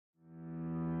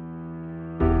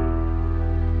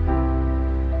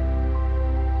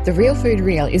The Real Food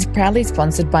Reel is proudly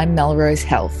sponsored by Melrose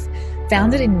Health.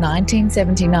 Founded in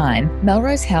 1979,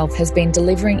 Melrose Health has been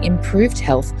delivering improved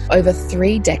health over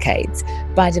 3 decades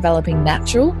by developing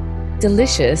natural,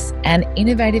 delicious and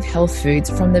innovative health foods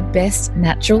from the best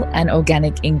natural and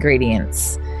organic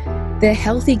ingredients. Their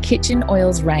Healthy Kitchen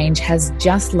Oils range has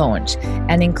just launched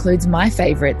and includes my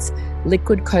favourites,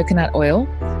 liquid coconut oil,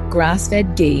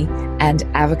 grass-fed ghee and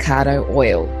avocado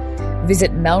oil.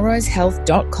 Visit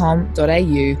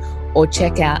melrosehealth.com.au or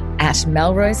check out at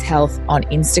Melrose Health on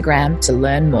Instagram to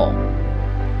learn more.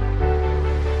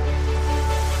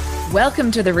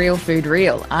 Welcome to The Real Food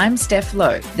Reel. I'm Steph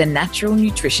Lowe, the natural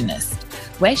nutritionist.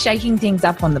 We're shaking things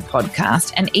up on the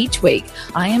podcast, and each week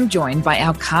I am joined by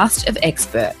our cast of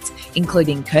experts,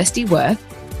 including Kirsty Worth,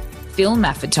 Phil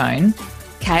Maffetone,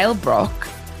 Cale Brock,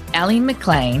 Ali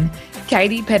McLean,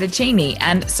 Katie Petticini,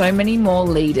 and so many more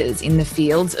leaders in the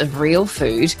fields of real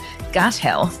food, gut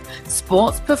health,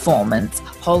 sports performance,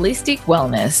 holistic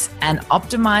wellness, and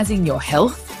optimizing your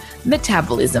health,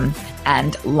 metabolism,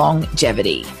 and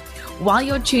longevity. While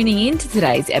you're tuning into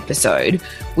today's episode,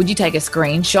 would you take a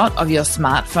screenshot of your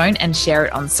smartphone and share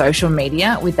it on social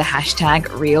media with the hashtag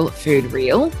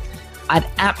 #RealFoodReel? I'd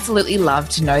absolutely love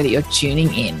to know that you're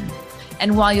tuning in.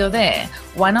 And while you're there,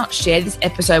 why not share this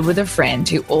episode with a friend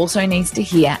who also needs to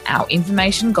hear our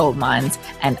information goldmines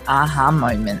and aha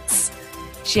moments?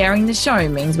 Sharing the show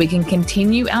means we can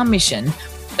continue our mission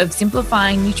of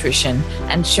simplifying nutrition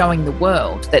and showing the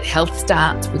world that health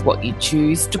starts with what you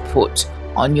choose to put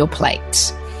on your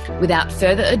plate. Without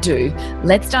further ado,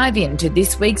 let's dive into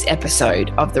this week's episode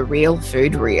of The Real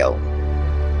Food Reel.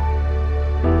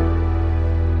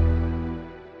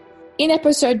 In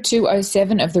episode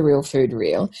 207 of The Real Food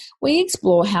Reel, we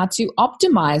explore how to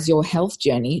optimize your health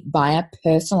journey via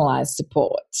personalized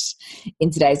support.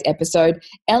 In today's episode,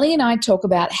 Ellie and I talk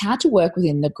about how to work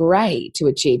within the grey to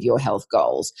achieve your health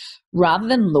goals, rather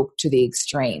than look to the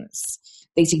extremes.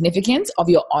 The significance of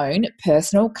your own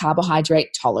personal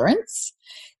carbohydrate tolerance,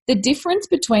 the difference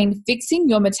between fixing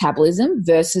your metabolism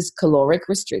versus caloric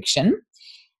restriction,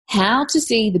 how to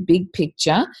see the big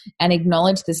picture and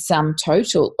acknowledge the sum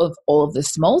total of all of the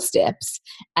small steps,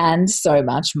 and so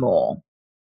much more.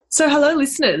 So hello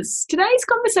listeners, today's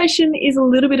conversation is a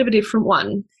little bit of a different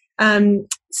one.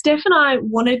 Steph and I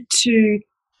wanted to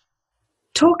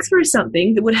talk through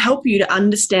something that would help you to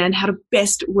understand how to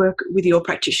best work with your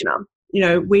practitioner. You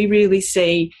know, we really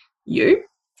see you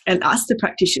and us, the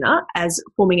practitioner, as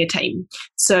forming a team.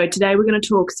 So today we're going to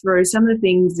talk through some of the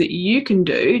things that you can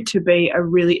do to be a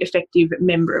really effective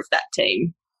member of that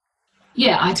team.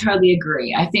 Yeah, I totally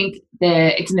agree. I think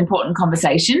it's an important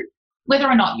conversation, whether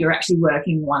or not you're actually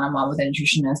working one-on-one with a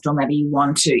nutritionist or maybe you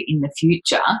want to in the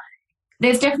future.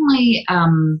 There's definitely,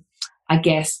 I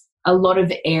guess, a lot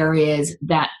of areas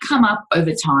that come up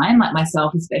over time, like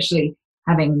myself especially,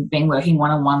 having been working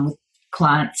one-on-one with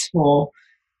clients for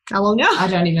how long now? I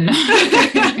don't even know.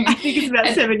 I think it's about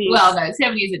 7 years. Well, no,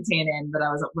 7 years at TNN, but I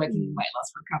was working in weight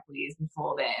loss for a couple of years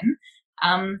before then.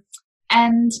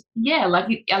 And yeah,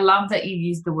 I love that you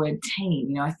use the word team.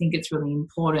 You know, I think it's really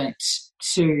important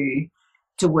to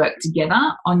work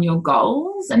together on your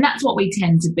goals, and that's what we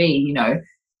tend to be. You know,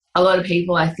 a lot of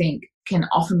people I think can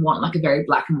often want like a very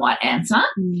black and white answer,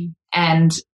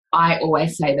 and I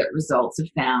always say that results are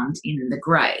found in the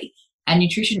grey. And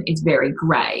nutrition is very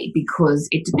grey because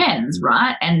it depends,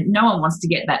 right? And no one wants to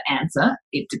get that answer,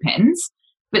 it depends.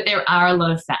 But there are a lot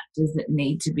of factors that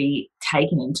need to be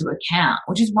taken into account,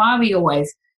 which is why we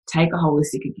always take a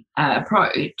holistic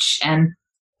approach and,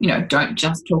 you know, don't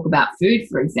just talk about food,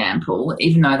 for example,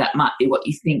 even though that might be what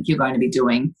you think you're going to be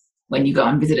doing when you go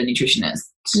and visit a nutritionist.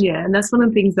 Yeah, and that's one of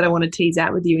the things that I want to tease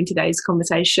out with you in today's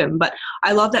conversation. But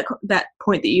I love that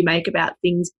point that you make about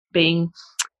things being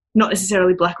not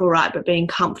necessarily black or white, but being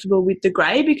comfortable with the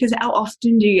grey, because how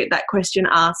often do you get that question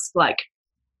asked, like,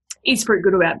 is fruit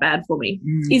good or bad for me?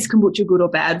 Is kombucha good or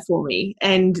bad for me?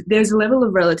 And there's a level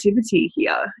of relativity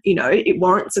here. You know, it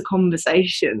warrants a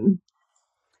conversation.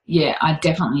 Yeah, I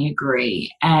definitely agree.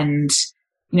 And,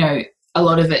 you know, a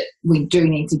lot of it, we do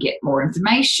need to get more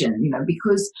information, you know,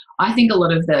 because I think a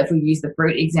lot of if we use the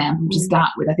fruit example to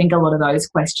start with, I think a lot of those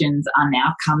questions are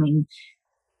now coming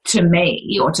to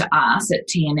me or to us at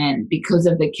TNN because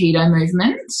of the keto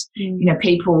movement. You know,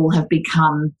 people have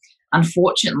become,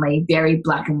 unfortunately, very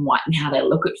black and white in how they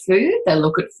look at food. They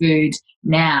look at food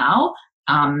now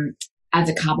as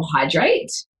a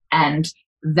carbohydrate, and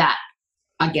that,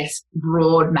 I guess,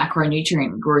 broad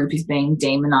macronutrient group is being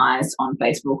demonized on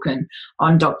Facebook and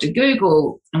on Dr.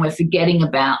 Google, and we're forgetting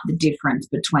about the difference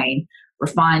between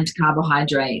refined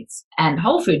carbohydrates and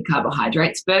whole food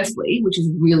carbohydrates, firstly, which is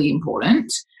really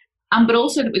important, but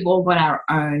also that we've all got our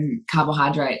own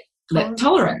carbohydrate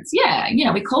tolerance.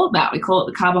 Yeah, we call it that. We call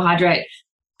it the carbohydrate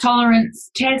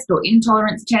tolerance test or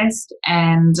intolerance test,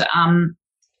 and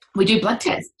we do blood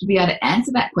tests to be able to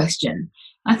answer that question.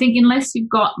 I think unless you've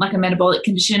got like a metabolic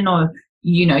condition, or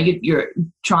you're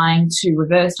trying to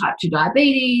reverse type 2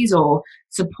 diabetes or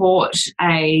support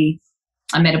a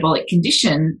metabolic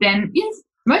condition, then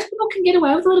most people can get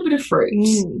away with a little bit of fruit.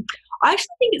 I actually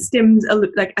think it stems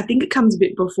I think it comes a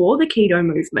bit before the keto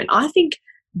movement. I think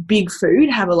big food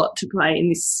have a lot to play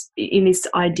in this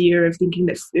idea of thinking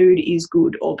that food is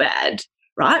good or bad,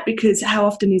 right? Because how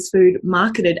often is food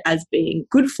marketed as being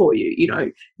good for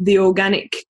you? The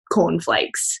organic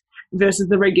cornflakes versus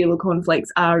the regular cornflakes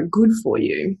are good for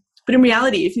you. But in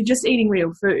reality, if you're just eating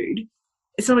real food,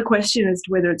 it's not a question as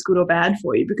to whether it's good or bad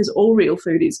for you, because all real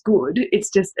food is good. It's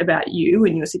just about you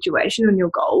and your situation and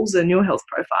your goals and your health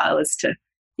profile as to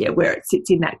where it sits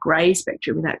in that grey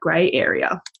spectrum, in that grey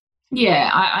area. Yeah,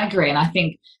 I agree. And I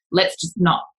think let's just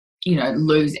not,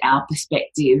 lose our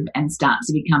perspective and start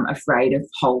to become afraid of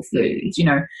whole foods.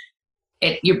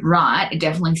 You're right. It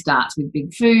definitely starts with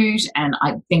big food. And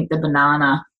I think the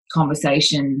banana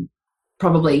conversation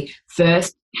probably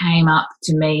first came up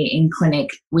to me in clinic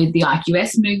with the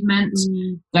IQS movement.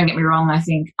 Don't get me wrong. I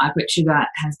think I Quit Sugar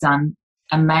has done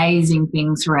amazing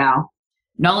things for our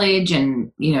knowledge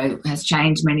and, has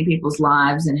changed many people's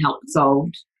lives and helped solve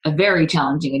a very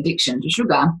challenging addiction to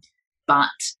sugar. But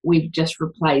we've just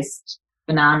replaced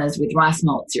bananas with rice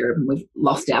malt syrup, and we've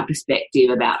lost our perspective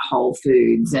about whole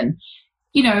foods. And,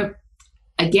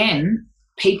 again,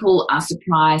 people are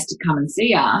surprised to come and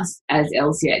see us as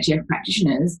LCHF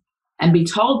practitioners and be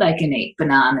told they can eat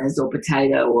bananas or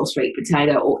potato or sweet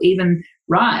potato or even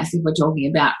rice if we're talking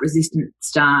about resistant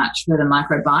starch for the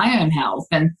microbiome health.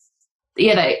 And,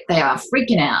 they are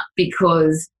freaking out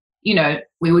because,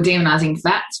 we were demonizing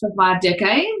fats for 5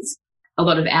 decades. A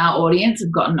lot of our audience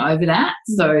have gotten over that.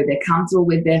 So they're comfortable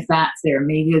with their fats, their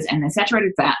omegas and their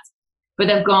saturated fats, but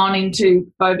they've gone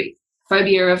into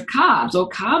phobia of carbs or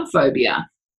carb phobia.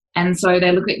 And so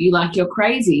they look at you like you're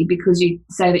crazy because you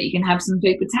say that you can have some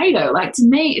sweet potato. Like, to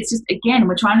me, it's just, again,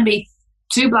 we're trying to be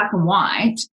too black and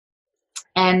white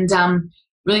and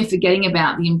really forgetting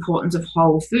about the importance of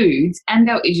whole foods and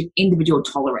our individual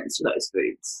tolerance to those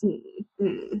foods.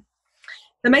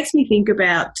 That makes me think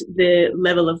about the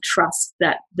level of trust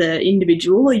that the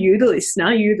individual, or you, the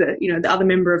listener, the other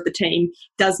member of the team,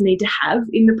 does need to have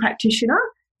in the practitioner.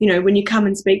 When you come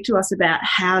and speak to us about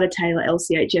how to tailor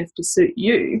LCHF to suit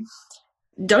you,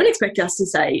 don't expect us to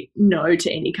say no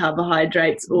to any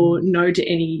carbohydrates or no to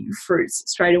any fruits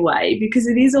straight away, because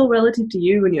it is all relative to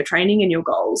you and your training and your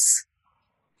goals.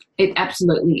 It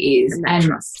absolutely is.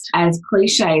 And as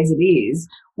cliche as it is,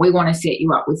 we want to set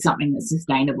you up with something that's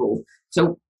sustainable.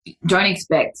 So don't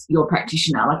expect your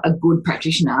practitioner, like a good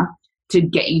practitioner, to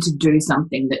get you to do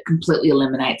something that completely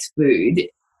eliminates food,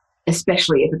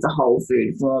 especially if it's a whole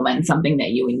food form and something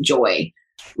that you enjoy.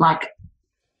 Like,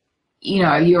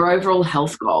 your overall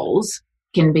health goals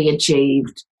can be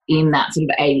achieved in that sort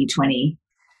of 80-20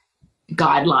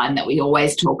 guideline that we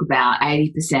always talk about,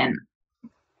 80%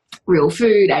 real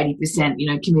food,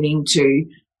 80%, committing to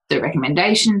the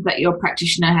recommendations that your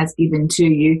practitioner has given to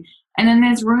you. And then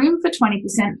there's room for 20%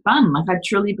 fun. Like, I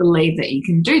truly believe that you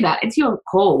can do that. It's your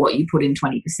call what you put in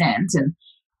 20%. And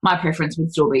my preference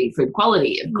would still be food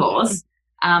quality, of course.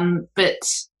 But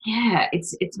yeah,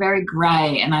 it's very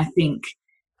grey. And I think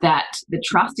that the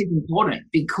trust is important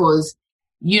because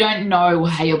you don't know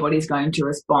how your body's going to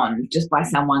respond just by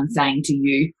someone saying to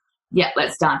you,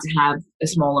 let's start to have a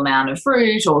small amount of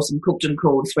fruit or some cooked and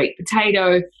cooled sweet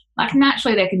potato. Like,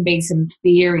 naturally there can be some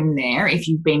fear in there if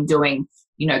you've been doing,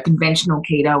 conventional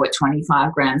keto at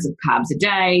 25 grams of carbs a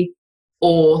day,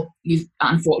 or you've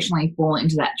unfortunately fallen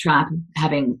into that trap of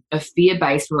having a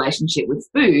fear-based relationship with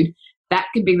food. That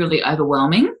could be really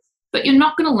overwhelming, but you're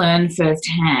not going to learn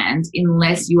firsthand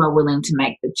unless you are willing to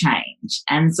make the change.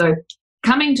 And so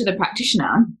coming to the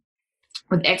practitioner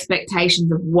with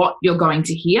expectations of what you're going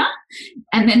to hear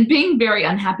and then being very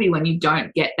unhappy when you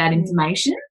don't get that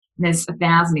information. And there's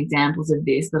 1,000 examples of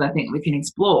this that I think we can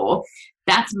explore.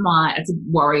 It's a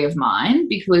worry of mine,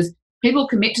 because people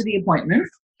commit to the appointment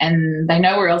and they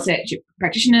know we're LCHF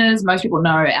practitioners. Most people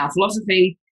know our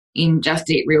philosophy in Just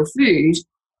Eat Real Food.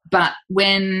 But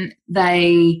when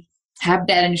they have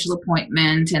that initial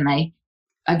appointment and they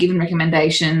are given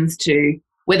recommendations to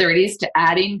whether it is to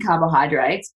add in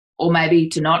carbohydrates or maybe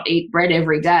to not eat bread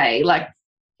every day, like,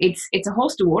 it's a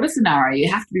horse to water scenario.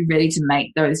 You have to be ready to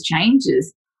make those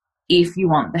changes if you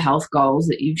want the health goals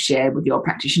that you've shared with your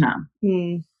practitioner.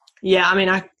 Yeah, I mean,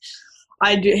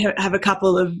 I do have a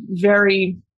couple of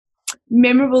very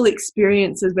memorable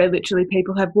experiences where literally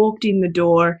people have walked in the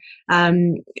door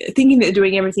thinking that they're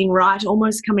doing everything right,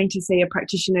 almost coming to see a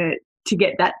practitioner to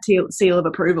get that seal of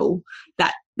approval,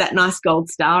 that nice gold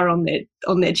star on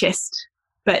their chest.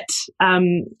 But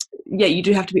you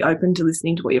do have to be open to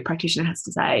listening to what your practitioner has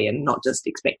to say and not just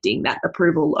expecting that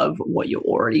approval of what you're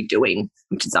already doing,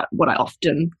 which is what I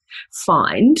often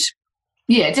find.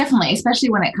 Yeah, definitely, especially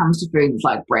when it comes to foods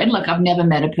like bread. Like, I've never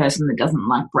met a person that doesn't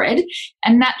like bread.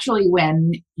 And naturally,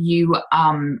 when you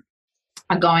are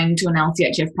going to an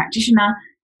LCHF practitioner,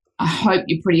 I hope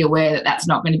you're pretty aware that that's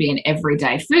not going to be an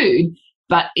everyday food,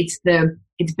 but it's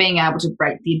being able to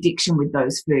break the addiction with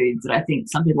those foods that I think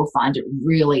some people find it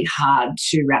really hard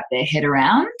to wrap their head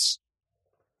around.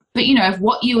 But, if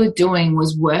what you were doing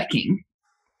was working,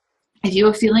 if you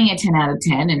were feeling a 10 out of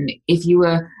 10, and if you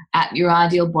were at your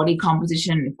ideal body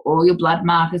composition, if all your blood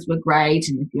markers were great,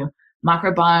 and if your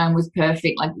microbiome was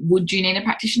perfect, like, would you need a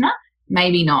practitioner?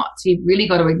 Maybe not. So you've really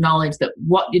got to acknowledge that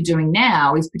what you're doing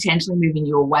now is potentially moving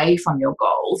you away from your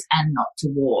goals and not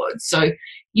towards. So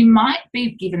you might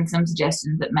be given some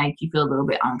suggestions that make you feel a little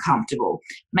bit uncomfortable.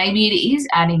 Maybe it is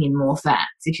adding in more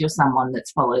fats if you're someone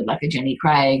that's followed like a Jenny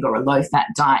Craig or a low-fat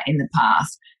diet in the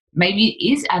past. Maybe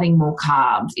it is adding more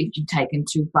carbs if you've taken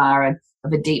too far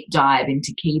of a deep dive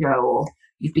into keto or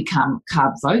you've become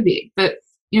carb phobic. But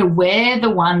we're the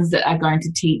ones that are going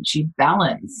to teach you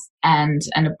balance and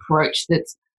an approach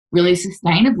that's really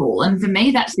sustainable. And for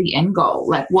me, that's the end goal.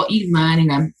 Like, what you learn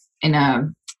in a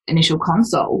initial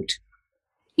consult,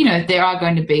 there are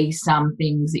going to be some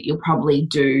things that you'll probably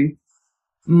do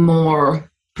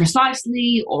more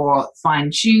precisely or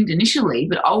fine-tuned initially,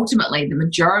 but ultimately the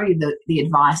majority of the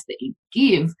advice that you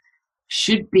give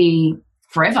should be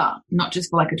forever, not just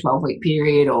for like a 12-week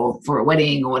period or for a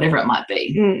wedding or whatever it might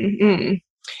be. Mm-hmm.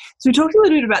 So we talked a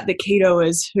little bit about the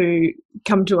ketoers who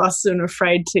come to us and are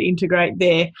afraid to integrate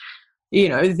their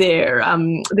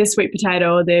sweet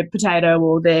potato or their potato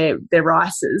or their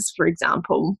rices, for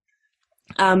example.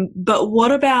 But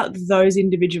what about those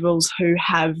individuals who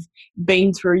have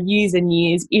been through years and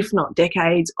years, if not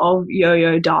decades, of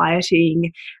yo-yo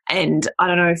dieting? And I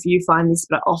don't know if you find this,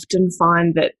 but I often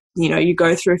find that you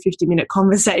go through a 50-minute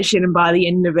conversation and by the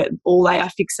end of it, all they are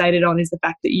fixated on is the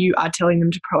fact that you are telling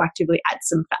them to proactively add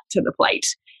some fat to the plate.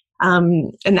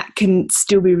 And that can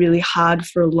still be really hard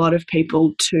for a lot of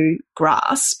people to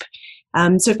grasp.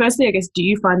 So firstly, I guess, do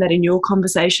you find that in your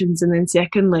conversations? And then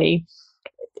secondly,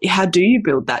 how do you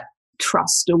build that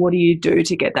trust, or what do you do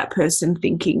to get that person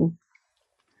thinking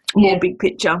more big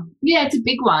picture? Yeah, it's a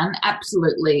big one.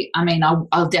 Absolutely. I mean,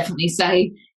 I'll definitely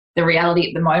say the reality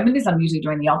at the moment is I'm usually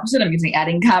doing the opposite. I'm usually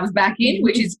adding carbs back in,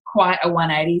 which is quite a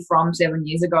 180 from 7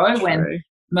 years ago. True. When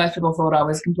most people thought I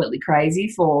was completely crazy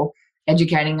for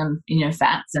educating on,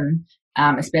 fats and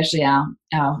especially our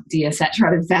dear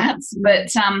saturated fats.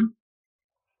 But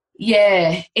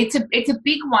it's a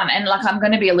big one. And like, I'm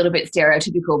going to be a little bit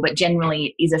stereotypical, but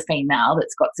generally it is a female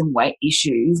that's got some weight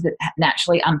issues that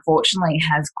naturally, unfortunately,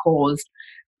 has caused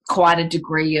quite a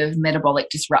degree of metabolic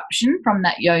disruption from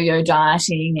that yo-yo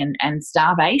dieting and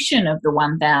starvation of the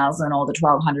 1,000 or the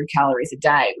 1,200 calories a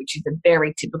day, which is a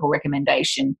very typical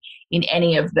recommendation in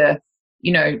any of the,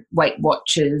 Weight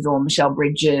Watchers or Michelle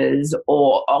Bridges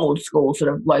or old school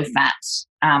sort of low-fat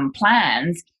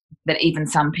plans that even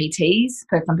some PTs,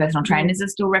 some personal trainers, are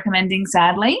still recommending,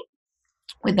 sadly,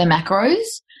 with their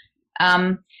macros.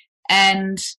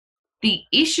 And the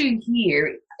issue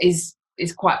here is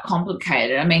quite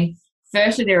complicated. I mean,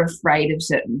 firstly, they're afraid of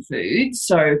certain foods,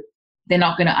 so they're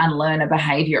not going to unlearn a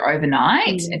behaviour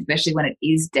overnight, especially when it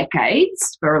is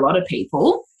decades for a lot of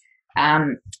people.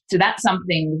 So that's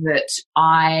something that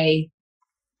I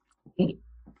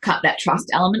cut that trust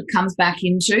element comes back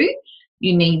into.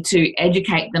 You need to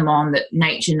educate them on that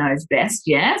nature knows best,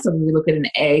 yeah? So when we look at an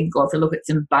egg or if we look at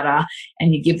some butter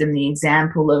and you give them the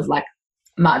example of like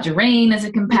margarine as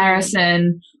a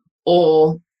comparison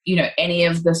or, any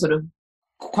of the sort of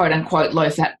quote-unquote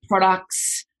low-fat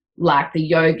products like the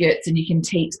yogurts, and you can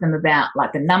teach them about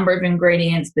like the number of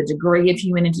ingredients, the degree of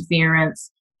human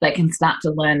interference. They can start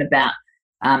to learn about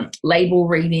label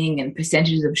reading and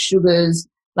percentages of sugars.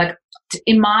 Like,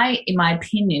 in my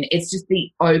opinion, it's just the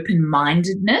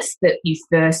open-mindedness that you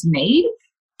first need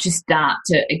to start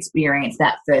to experience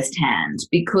that firsthand,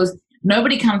 because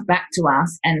nobody comes back to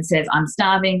us and says, I'm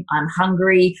starving, I'm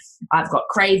hungry, I've got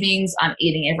cravings, I'm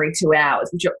eating every 2 hours,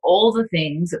 which are all the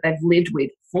things that they've lived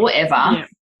with forever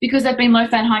because they've been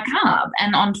low-fat, high-carb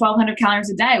and on 1,200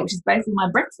 calories a day, which is basically my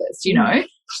breakfast,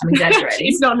 I'm exaggerating.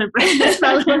 It's not a breakfast,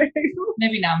 by the way.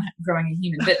 Maybe now I'm growing a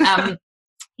human. But,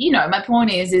 my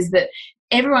point is that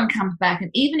everyone comes back,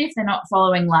 and even if they're not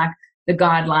following like the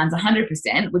guidelines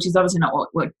 100%, which is obviously not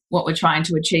what we're trying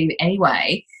to achieve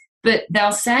anyway. But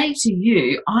they'll say to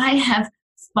you, I have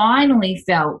finally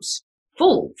felt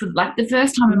full for like the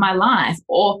first time in my life,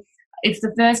 or it's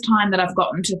the first time that I've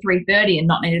gotten to 3:30 and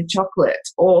not needed chocolate,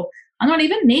 or I'm not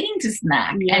even needing to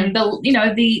snack. Yeah. And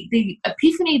the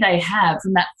epiphany they have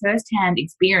from that first-hand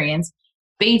experience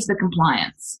beats the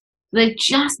compliance. They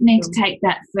just need to take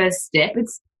that first step.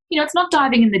 It's not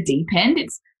diving in the deep end.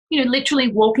 It's literally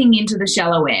walking into the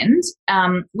shallow end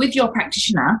with your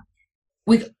practitioner,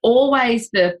 with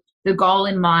always the goal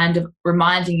in mind of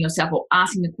reminding yourself or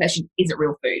asking the question, is it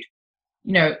real food?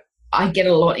 I get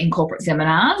a lot in corporate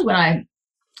seminars when I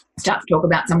start to talk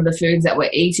about some of the foods that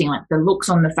we're eating, like the looks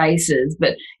on the faces,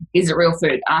 but is it real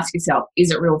food? Ask yourself,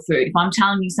 is it real food? If I'm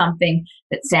telling you something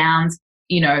that sounds,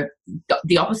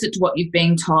 the opposite to what you've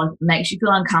been told, makes you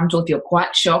feel uncomfortable, if you're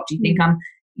quite shocked, you think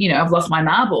I've lost my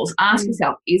marbles, ask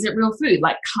yourself, is it real food?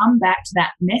 Like, come back to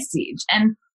that message.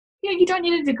 And, you don't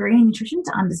need a degree in nutrition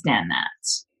to understand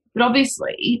that. But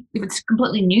obviously, if it's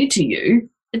completely new to you,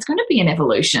 it's going to be an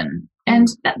evolution. And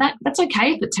that's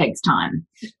okay if it takes time.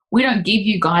 We don't give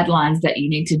you guidelines that you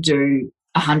need to do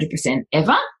 100%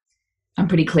 ever. I'm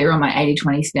pretty clear on my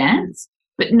 80-20 stance.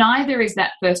 But neither is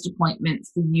that first appointment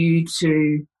for you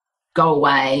to go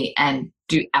away and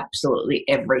do absolutely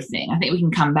everything. I think we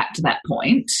can come back to that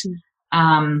point.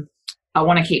 I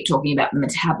want to keep talking about the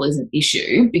metabolism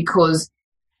issue, because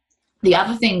the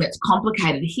other thing that's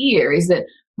complicated here is that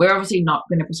we're obviously not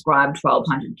going to prescribe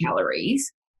 1,200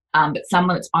 calories, but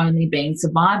someone that's only been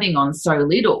surviving on so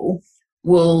little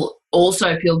will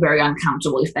also feel very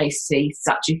uncomfortable if they see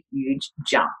such a huge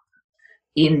jump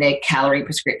in their calorie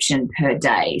prescription per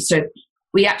day. So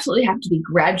we absolutely have to be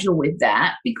gradual with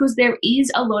that, because there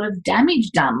is a lot of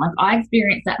damage done. Like, I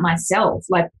experienced that myself.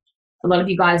 Like, a lot of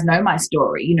you guys know my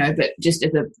story, but just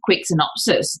as a quick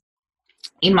synopsis,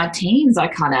 in my teens, I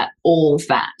cut out all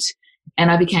fat, and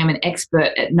I became an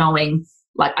expert at knowing,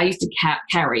 like, I used to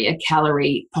carry a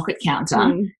calorie pocket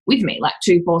counter with me, like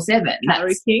 247.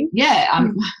 Calorie king? Yeah.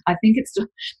 I think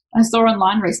I saw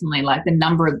online recently, like, the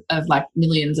number of like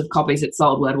millions of copies it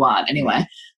sold worldwide. Anyway,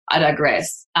 I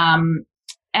digress. And,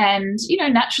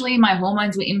 naturally my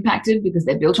hormones were impacted because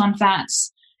they're built on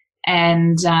fats.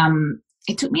 And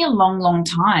it took me a long, long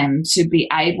time to be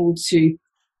able to,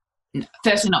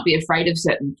 firstly, not be afraid of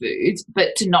certain foods,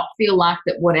 but to not feel like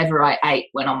that whatever I ate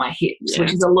went on my hips,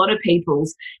 which is a lot of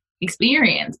people's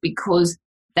experience, because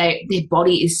their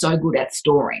body is so good at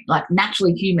storing. Like,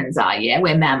 naturally humans are,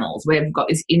 we're mammals. We've got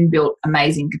this inbuilt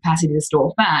amazing capacity to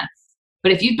store fat.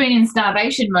 But if you've been in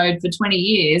starvation mode for 20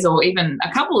 years or even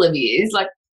a couple of years, like,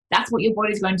 that's what your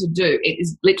body's going to do. It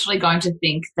is literally going to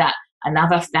think that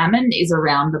another famine is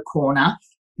around the corner,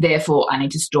 therefore I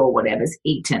need to store whatever's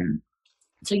eaten.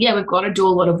 So, we've got to do a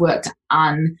lot of work to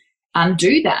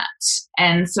undo that.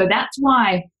 And so that's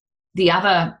why the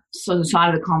other sort of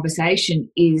side of the conversation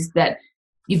is that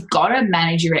you've got to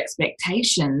manage your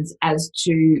expectations as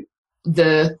to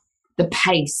the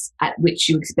pace at which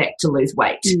you expect to lose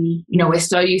weight. We're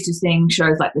so used to seeing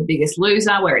shows like The Biggest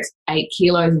Loser, where it's 8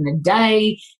 kilos in a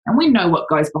day, and we know what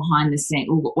goes behind the scene,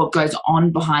 or what goes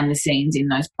on behind the scenes in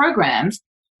those programs.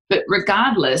 But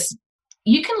regardless,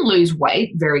 you can lose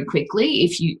weight very quickly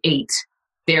if you eat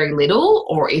very little,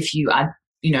 or if you are,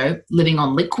 living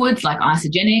on liquids like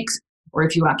isogenics, or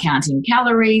if you are counting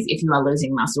calories, if you are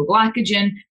losing muscle glycogen,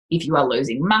 if you are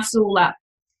losing muscle.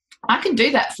 I can do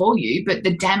that for you, but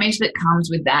the damage that comes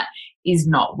with that is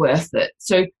not worth it.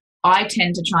 So I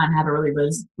tend to try and have a really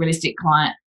realistic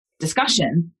client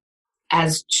discussion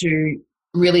as to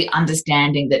really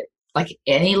understanding that, like,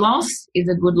 any loss is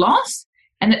a good loss,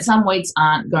 and that some weeks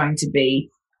aren't going to be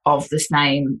of the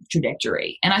same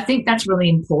trajectory. And I think that's really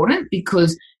important,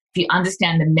 because if you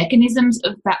understand the mechanisms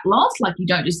of fat loss, like, you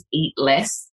don't just eat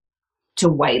less to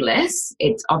weigh less.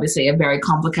 It's obviously a very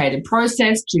complicated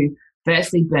process to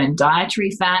firstly burn dietary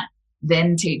fat,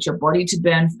 then teach your body to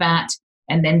burn fat,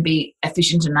 and then be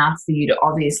efficient enough for you to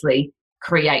obviously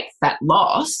create fat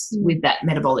loss with that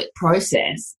metabolic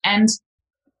process. And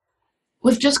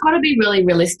we've just got to be really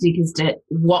realistic as to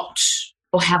what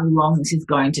or how long this is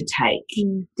going to take.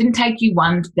 It didn't take you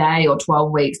 1 day or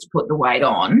 12 weeks to put the weight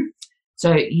on.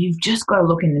 So you've just got to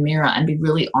look in the mirror and be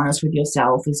really honest with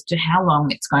yourself as to how long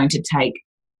it's going to take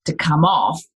to come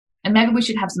off. And maybe we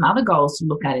should have some other goals to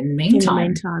look at in the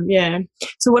meantime. Yeah.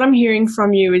 So what I'm hearing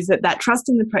from you is that trust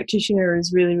in the practitioner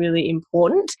is really, really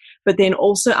important, but then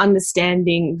also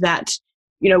understanding that,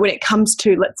 when it comes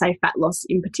to, let's say, fat loss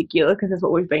in particular, because that's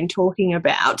what we've been talking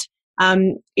about,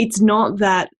 it's not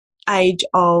that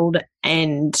age-old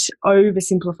and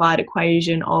oversimplified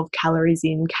equation of calories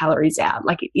in, calories out.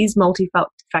 Like, it is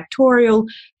multifactorial,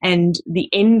 and the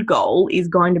end goal is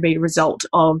going to be a result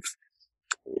of,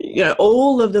 you know,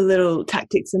 all of the little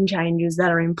tactics and changes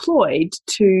that are employed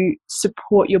to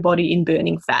support your body in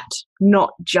burning fat,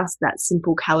 not just that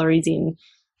simple calories in,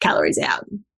 calories out.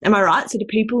 Am I right? So do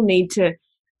people need to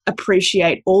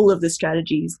appreciate all of the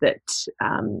strategies that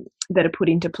that are put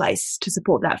into place to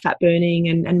support that fat burning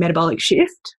and metabolic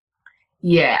shift?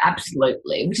 Yeah,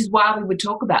 absolutely. Which is why we would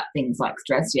talk about things like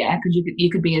stress, yeah, because you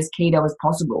could be as keto as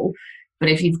possible, but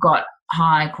if you've got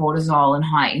high cortisol and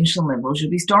high insulin levels,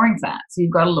 you'll be storing fat. So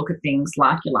you've got to look at things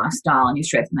like your lifestyle and your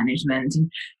stress management and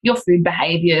your food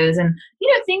behaviours and, you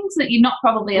know, things that you're not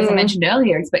probably, as I mentioned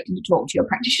earlier, expecting to talk to your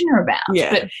practitioner about.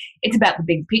 Yeah. But it's about the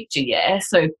big picture, yeah.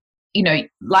 So, you know,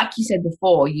 like you said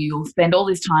before, you'll spend all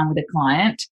this time with a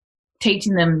client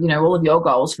teaching them, you know, all of your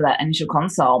goals for that initial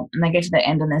consult, and they get to the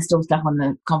end and they're still stuck on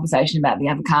the conversation about the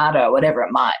avocado or whatever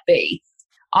it might be.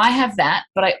 I have that,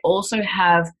 but I also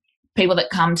have people that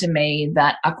come to me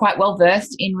that are quite well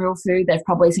versed in real food. They've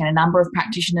probably seen a number of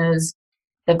practitioners.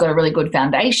 They've got a really good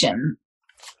foundation.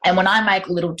 And when I make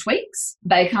little tweaks,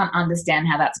 they can't understand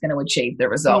how that's going to achieve the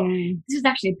result. This is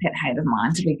actually a pet hate of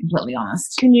mine, to be completely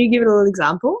honest. Can you give it a little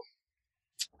example?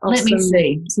 Let me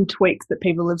see. Some tweaks that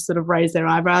people have sort of raised their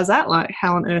eyebrows at, like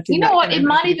how on earth is that? You know what? It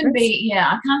might even be,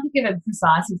 I can't think of a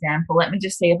precise example. Let me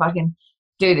just see if I can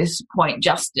do this point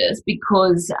justice,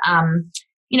 because,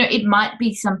 you know, it might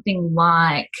be something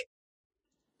like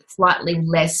slightly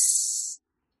less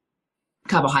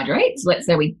carbohydrates. Let's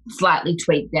say we slightly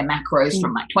tweak their macros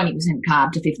from like 20%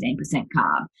 carb to 15%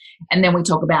 carb. And then we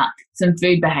talk about some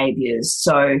food behaviors.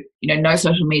 So, you know, no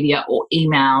social media or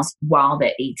emails while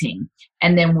they're eating.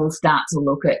 And then we'll start to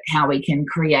look at how we can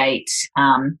create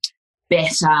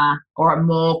better or a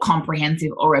more comprehensive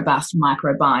or robust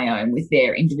microbiome with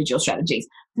their individual strategies.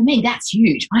 For me, that's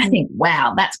huge. I think,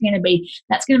 wow, that's going to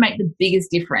make the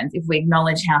biggest difference if we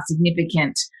acknowledge how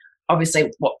significant,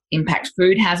 obviously, what impact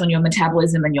food has on your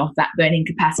metabolism and your fat burning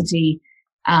capacity,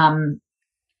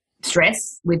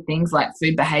 stress with things like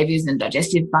food behaviors and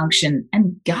digestive function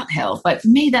and gut health. Like, for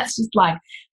me, that's just like,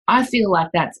 I feel like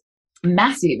that's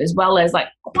massive, as well as like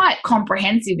quite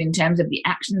comprehensive in terms of the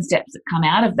action steps that come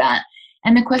out of that.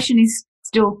 And the question is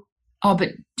still, but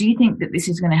do you think that this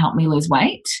is going to help me lose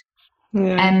weight?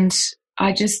 Yeah. And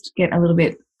I just get a little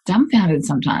bit dumbfounded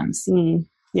sometimes.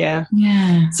 Yeah.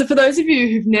 Yeah. So for those of you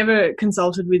who've never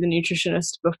consulted with a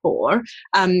nutritionist before,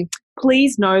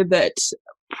 please know that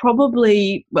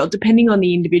probably, well, depending on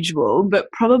the individual,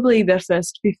 but probably the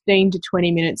first 15 to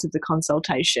 20 minutes of the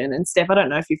consultation, and Steph, I don't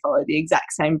know if you follow the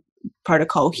exact same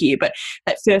protocol here, but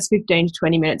that first 15 to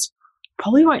 20 minutes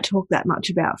probably won't talk that much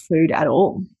about food at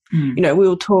all. You know,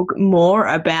 we'll talk more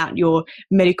about your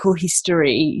medical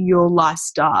history, your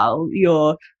lifestyle,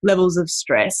 your levels of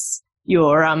stress,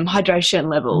 your hydration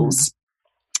levels,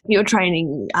 your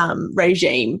training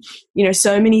regime, you know,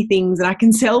 so many things. And I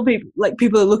can tell people, like,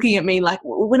 people are looking at me like,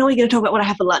 when are we going to talk about what I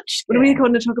have for lunch? When are we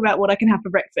going to talk about what I can have for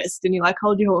breakfast? And you're like,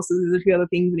 hold your horses, there's a few other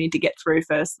things we need to get through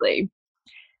firstly.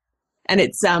 And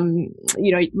it's,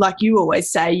 you know, like you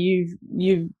always say,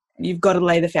 you've got to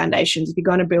lay the foundations. If you're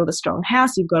going to build a strong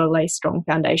house, you've got to lay strong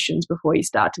foundations before you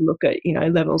start to look at, you know,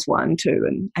 levels 1,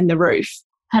 2 and the roof.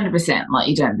 100%. Like,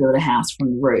 you don't build a house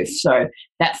from the roof. So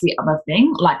that's the other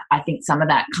thing. Like, I think some of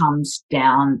that comes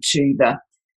down to the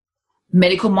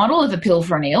medical model of a pill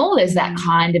for an ill. There's that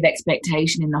kind of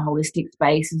expectation in the holistic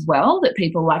space as well, that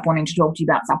people like wanting to talk to you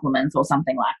about supplements or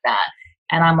something like that.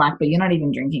 And I'm like, but you're not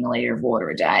even drinking a litre of water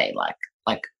a day. Like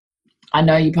I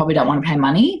know you probably don't want to pay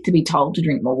money to be told to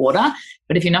drink more water,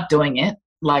 but if you're not doing it,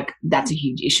 like, that's a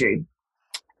huge issue.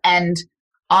 And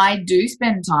I do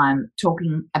spend time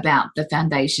talking about the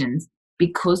foundations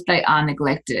because they are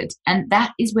neglected. And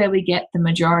that is where we get the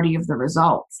majority of the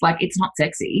results. Like, it's not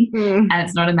sexy and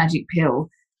it's not a magic pill.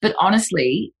 But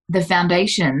honestly, the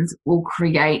foundations will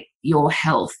create your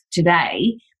health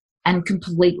today and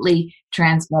completely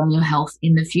transform your health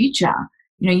in the future.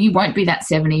 You know, you won't be that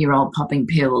 70-year-old popping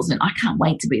pills. And I can't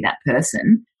wait to be that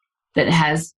person that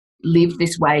has lived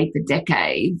this way for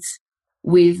decades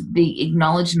with the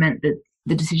acknowledgement that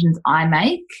the decisions I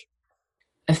make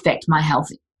affect my health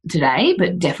today,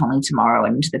 but definitely tomorrow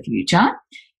and into the future.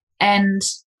 And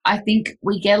I think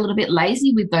we get a little bit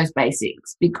lazy with those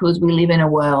basics because we live in a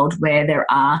world where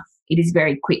it is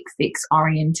very quick fix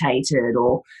orientated,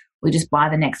 or we just buy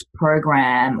the next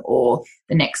program or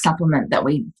the next supplement that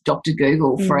we Dr.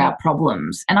 Google for our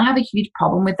problems. And I have a huge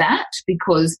problem with that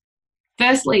because,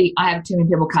 firstly, I have too many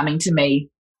people coming to me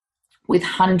with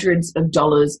hundreds of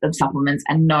dollars of supplements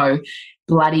and no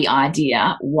bloody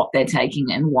idea what they're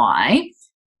taking and why.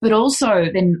 But also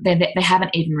then they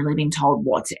haven't even really been told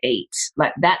what to eat.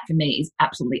 Like that for me is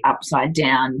absolutely upside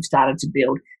down. You've started to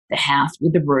build the house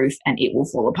with the roof and it will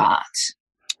fall apart.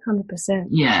 100%.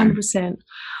 Yeah. 100%.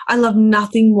 I love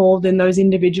nothing more than those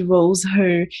individuals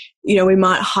who, you know, we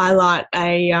might highlight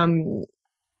a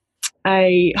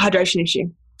hydration issue.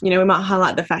 You know, we might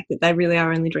highlight the fact that they really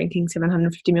are only drinking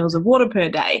 750 mils of water per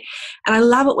day. And I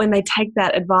love it when they take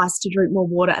that advice to drink more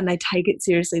water and they take it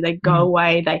seriously. They go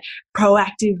away, they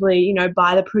proactively, you know,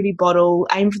 buy the pretty bottle,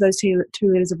 aim for those 2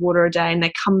 litres of water a day, and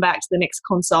they come back to the next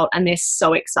consult and they're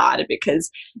so excited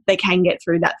because they can get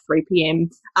through that 3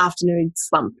 p.m. afternoon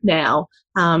slump now.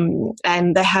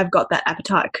 And they have got that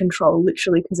appetite control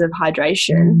literally because of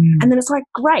hydration. And then it's like,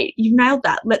 great, you've nailed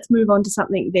that. Let's move on to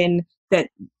something then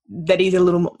that is a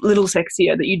little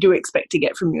sexier that you do expect to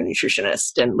get from your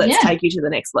nutritionist, and let's take you to the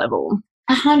next level.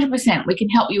 100%. We can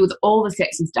help you with all the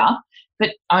sexy stuff,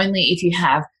 but only if you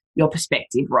have your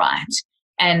perspective right.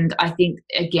 And I think,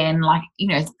 again, like, you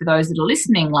know, for those that are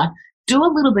listening, like, do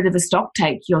a little bit of a stock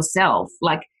take yourself,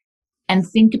 like, and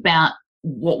think about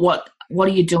what are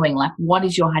you doing? Like, what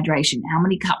is your hydration? How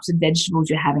many cups of vegetables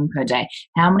you're having per day?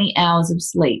 How many hours of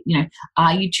sleep? You know,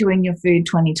 are you chewing your food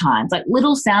 20 times? Like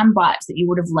little sound bites that you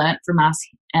would have learnt from us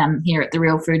here at The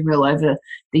Real Food Reel over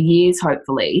the years,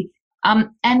 hopefully. And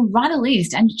write a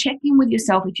list and check in with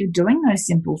yourself if you're doing those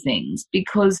simple things,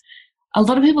 because a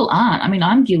lot of people aren't. I mean,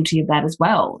 I'm guilty of that as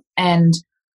well. And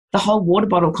the whole water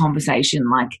bottle conversation,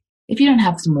 like if you don't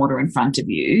have some water in front of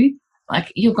you,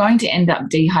 like you're going to end up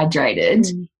dehydrated.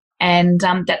 And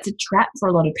that's a trap for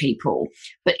a lot of people.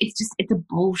 But it's a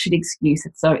bullshit excuse.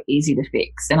 It's so easy to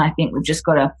fix. And I think we've just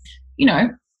got to, you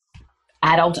know,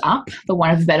 adult up, for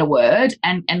want of a better word,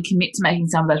 and commit to making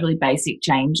some of those really basic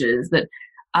changes that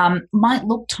might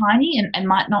look tiny and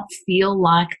might not feel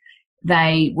like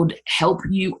they would help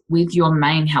you with your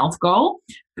main health goal.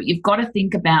 But you've got to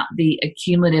think about the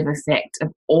accumulative effect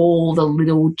of all the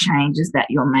little changes that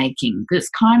you're making. Because it's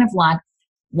kind of like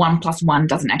 1 + 1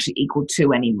 doesn't actually equal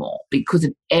 2 anymore because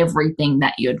of everything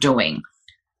that you're doing.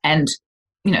 And,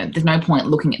 you know, there's no point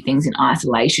looking at things in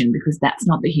isolation because that's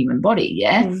not the human body,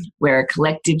 We're a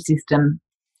collective system.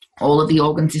 All of the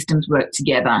organ systems work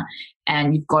together,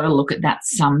 and you've got to look at that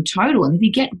sum total. And if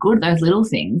you get good at those little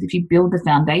things, if you build the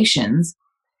foundations,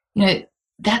 you know,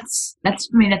 that's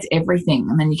for me, that's everything.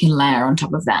 And then you can layer on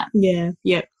top of that. Yeah.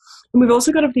 And we've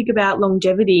also got to think about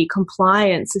longevity,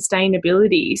 compliance,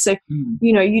 sustainability. So,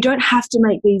 you know, you don't have to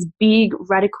make these big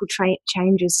radical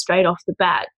changes straight off the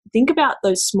bat. Think about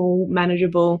those small,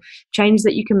 manageable changes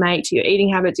that you can make to your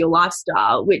eating habits, your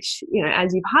lifestyle, which, you know,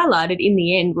 as you've highlighted, in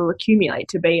the end will accumulate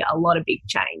to be a lot of big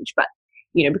change. But,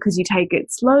 you know, because you take it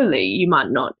slowly, you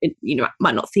might not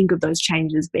think of those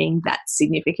changes being that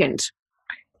significant.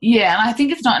 Yeah, and I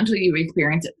think it's not until you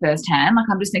experience it firsthand. Like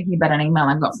I'm just thinking about an email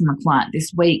I got from a client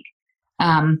this week.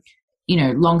 You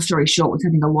know, long story short, was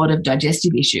having a lot of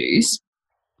digestive issues.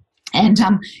 And,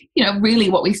 you know, really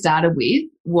what we started with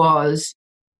was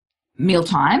meal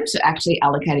time, so actually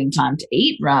allocating time to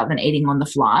eat rather than eating on the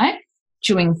fly,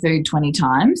 chewing food 20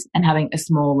 times and having a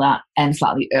smaller and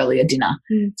slightly earlier dinner.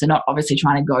 So not obviously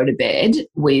trying to go to bed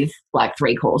with like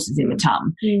 3 courses in the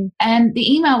tum. And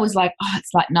the email was like, oh,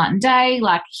 it's like night and day,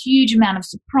 like huge amount of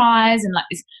surprise and like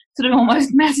this sort of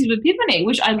almost massive epiphany,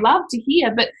 which I love to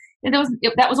hear. But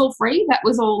that was all free. That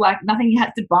was all like nothing you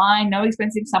had to buy, no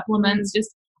expensive supplements, just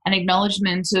an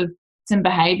acknowledgement of some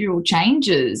behavioural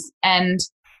changes. And,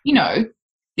 you know,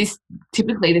 this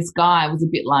guy was a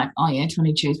bit like, oh yeah,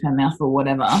 20 chews per mouthful,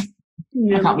 whatever.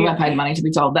 I can't believe I paid money to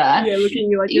be told that. Yeah, looking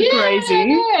at you like you're crazy.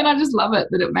 Yeah, and I just love it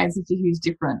that it made such a huge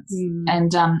difference.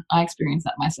 And I experience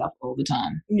that myself all the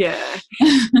time. Yeah.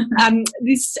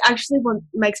 This actually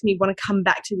makes me want to come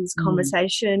back to this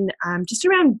conversation just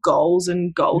around goals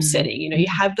and goal setting. You know, you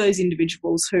have those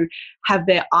individuals who have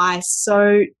their eyes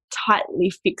so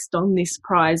tightly fixed on this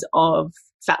prize of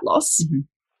fat loss.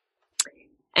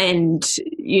 And,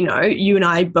 you know, you and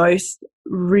I both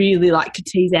really like to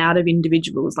tease out of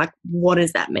individuals, like, what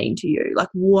does that mean to you? Like,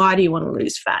 why do you want to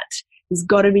lose fat? There's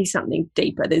got to be something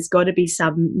deeper. There's got to be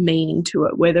some meaning to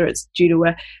it, whether it's due to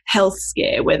a health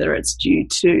scare, whether it's due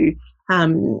to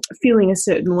feeling a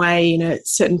certain way in a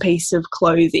certain piece of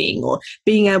clothing, or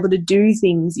being able to do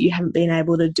things you haven't been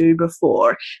able to do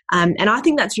before. And I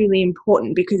think that's really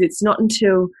important, because it's not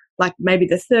until like maybe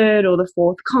the 3rd or the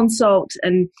 4th consult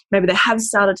and maybe they have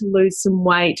started to lose some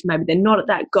weight, maybe they're not at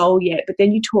that goal yet, but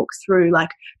then you talk through like,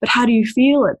 but how do you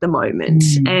feel at the moment?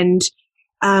 And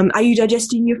Are you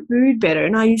digesting your food better?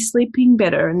 And are you sleeping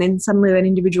better? And then suddenly that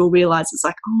individual realizes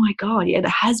like, oh my God, yeah,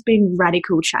 there has been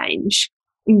radical change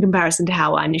in comparison to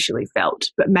how I initially felt,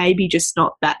 but maybe just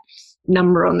not that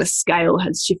number on the scale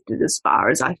has shifted as far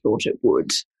as I thought it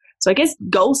would. So I guess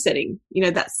goal setting,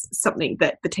 that's something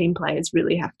that the team players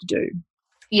really have to do.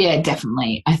 Yeah,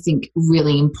 definitely. I think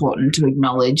really important to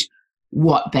acknowledge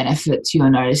what benefits you're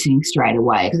noticing straight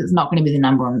away, because it's not going to be the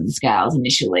number on the scales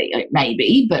initially. Like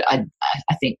maybe, but I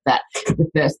think that the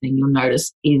first thing you'll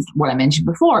notice is what I mentioned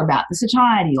before about the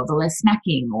satiety or the less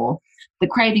snacking or the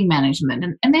craving management.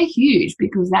 And they're huge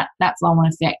because that flow-on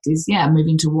effect is,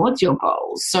 moving towards your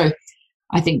goals. So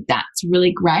I think that's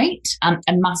really great. I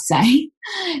must say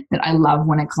that I love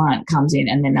when a client comes in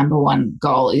and their number one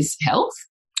goal is health.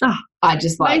 Oh, I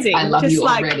just amazing. I love just you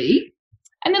already.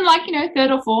 And then third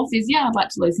or fourth is, I'd like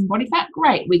to lose some body fat.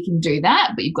 Great, we can do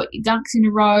that. But you've got your ducks in a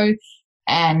row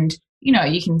and,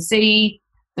 you can see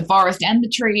the forest and the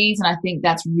trees. And I think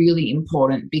that's really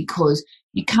important because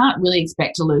you can't really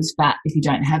expect to lose fat if you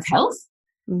don't have health.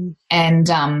 Mm.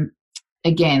 And,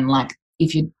 again,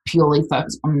 if you purely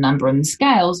focus on the number and the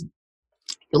scales,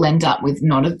 you'll end up with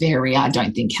not a very, I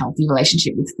don't think, healthy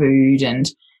relationship with food and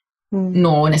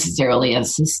nor necessarily a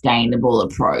sustainable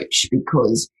approach,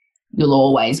 because you'll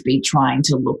always be trying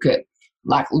to look at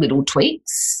little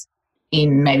tweaks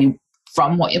in maybe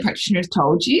from what your practitioner has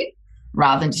told you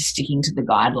rather than just sticking to the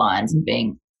guidelines and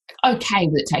being okay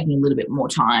with it taking a little bit more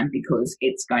time because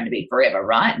it's going to be forever,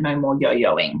 right? No more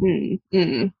yo-yoing.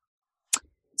 Mm-hmm.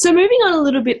 So moving on a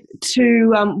little bit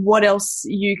to what else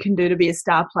you can do to be a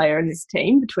star player in this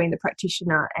team between the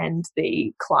practitioner and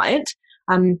the client.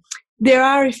 There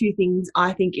are a few things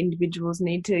I think individuals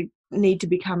need to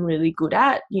become really good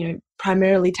at,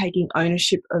 primarily taking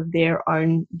ownership of their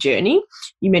own journey.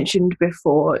 You mentioned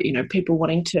before, people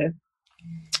wanting to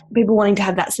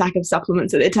have that stack of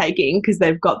supplements that they're taking because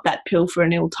they've got that pill for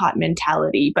an ill type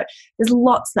mentality. But there's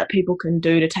lots that people can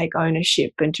do to take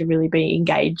ownership and to really be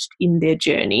engaged in their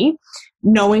journey.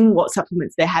 Knowing what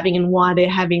supplements they're having and why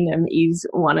they're having them is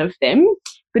one of them.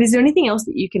 But is there anything else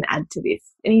that you can add to this?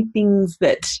 Any things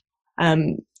that,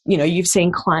 you've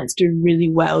seen clients do really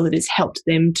well that has helped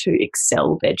them to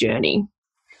excel their journey?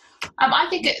 I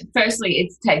think firstly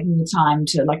it's taking the time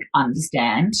to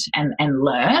understand and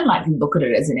learn, look at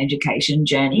it as an education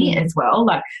journey as well.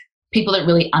 People that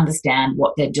really understand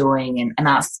what they're doing and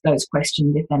ask those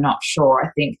questions if they're not sure,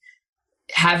 I think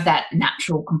have that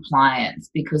natural compliance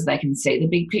because they can see the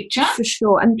big picture. For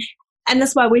sure. And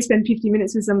that's why we spend 50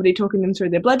 minutes with somebody talking them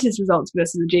through their blood test results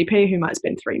versus a GP who might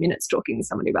spend 3 minutes talking to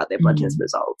somebody about their blood test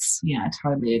results. Yeah, I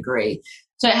totally agree.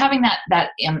 So having that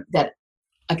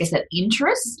I guess that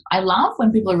interest, I love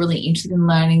when people are really interested in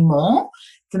learning more.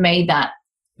 For me,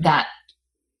 that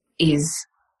is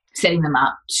setting them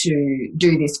up to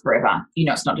do this forever.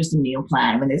 It's not just a meal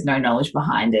plan when there's no knowledge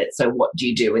behind it. So what do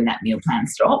you do when that meal plan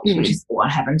stops, which is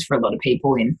what happens for a lot of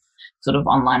people in sort of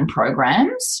online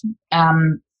programs.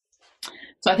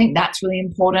 So I think that's really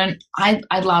important. I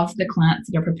love the clients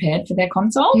that are prepared for their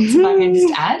consults, if I can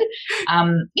just add.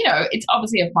 It's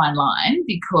obviously a fine line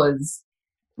because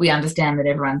we understand that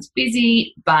everyone's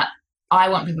busy, but I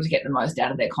want people to get the most out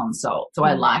of their consult. So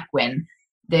I like when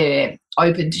they're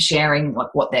open to sharing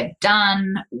what they've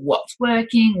done, what's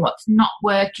working, what's not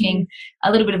working.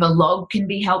 A little bit of a log can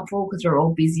be helpful because we're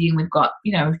all busy and we've got,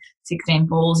 16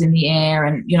 balls in the air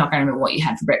and you're not going to remember what you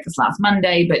had for breakfast last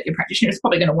Monday, but your practitioner is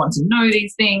probably going to want to know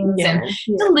these things. Yeah,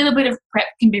 and a little bit of prep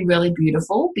can be really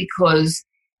beautiful because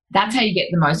that's how you get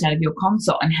the most out of your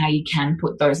consult and how you can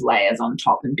put those layers on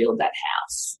top and build that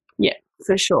house. Yeah,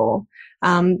 for sure.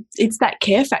 It's that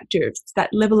care factor. It's that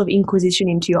level of inquisition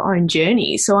into your own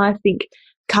journey. So I think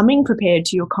coming prepared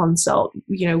to your consult,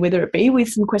 whether it be with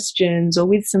some questions or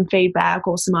with some feedback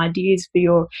or some ideas for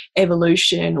your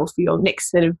evolution or for your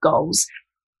next set of goals,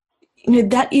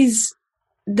 that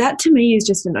to me is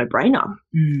just a no-brainer.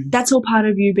 That's all part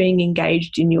of you being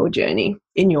engaged in your journey,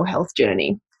 in your health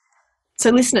journey. So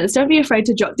listeners, don't be afraid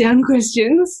to jot down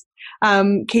questions.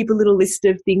 Keep a little list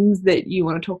of things that you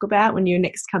want to talk about when you're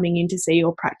next coming in to see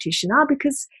your practitioner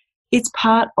because it's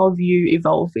part of you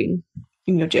evolving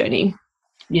in your journey.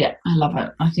 Yeah, I love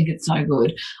it. I think it's so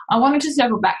good. I wanted to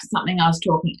circle back to something I was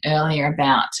talking earlier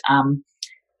about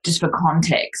just for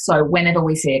context. So whenever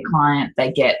we see a client,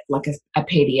 they get a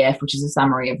PDF, which is a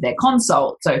summary of their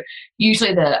consult. So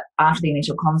usually after the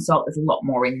initial consult, there's a lot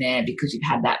more in there because you've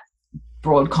had that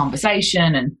broad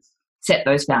conversation and set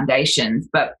those foundations.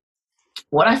 But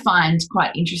what I find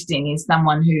quite interesting is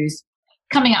someone who's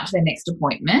coming up to their next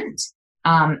appointment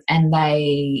and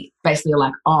they basically are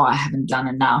like, I haven't done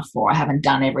enough or I haven't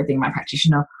done everything my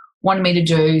practitioner wanted me to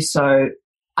do. So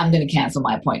I'm going to cancel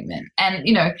my appointment. And,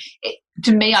 you know,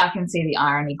 to me, I can see the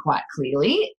irony quite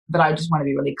clearly, but I just want to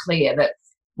be really clear that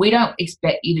we don't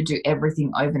expect you to do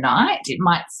everything overnight. It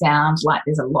might sound like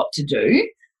there's a lot to do,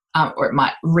 or it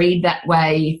might read that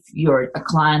way if you're a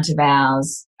client of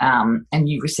ours and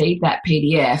you receive that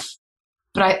PDF.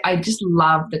 But I just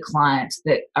love the clients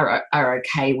that are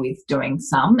okay with doing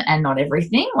some and not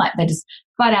everything. Like they just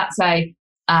flat out say,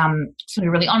 to be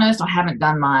really honest, I haven't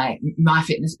done my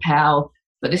MyFitnessPal,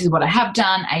 but this is what I have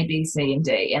done, A, B, C, and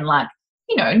D. And like,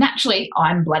 you know, naturally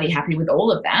I'm bloody happy with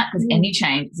all of that because any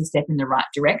change is a step in the right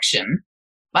direction.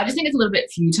 But I just think it's a little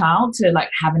bit futile to like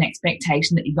have an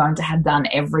expectation that you're going to have done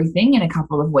everything in a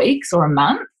couple of weeks or a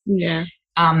month. Yeah.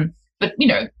 But, you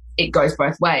know, it goes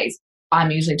both ways. I'm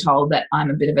usually told that I'm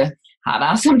a bit of a hard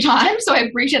ass sometimes, so I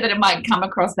appreciate that it might come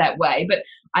across that way, but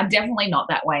I'm definitely not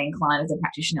that way inclined as a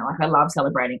practitioner. Like I love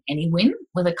celebrating any win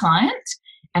with a client,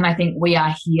 and I think we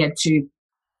are here to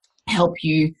help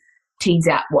you tease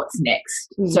out what's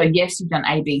next. So yes, you've done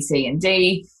A, B, C, and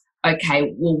D.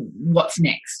 Okay, well, what's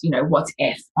next? You know, what's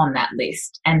F on that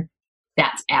list? And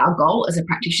that's our goal as a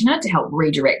practitioner, to help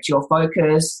redirect your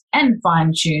focus and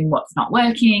fine-tune what's not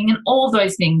working and all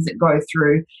those things that go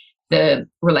through the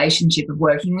relationship of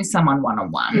working with someone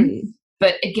one-on-one.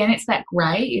 But again, it's that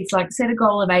grey. It's like set a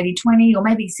goal of 80-20 or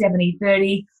maybe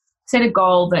 70-30. Set a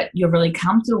goal that you're really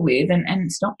comfortable with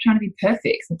and stop trying to be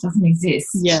perfect. It doesn't exist.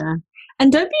 Yeah.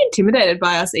 And don't be intimidated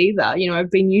by us either. You know, I've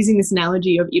been using this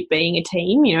analogy of it being a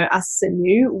team. You know, us and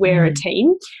you, we're a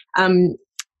team.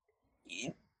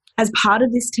 As part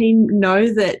of this team,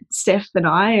 know that Steph and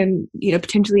I and, you know,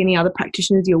 potentially any other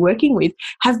practitioners you're working with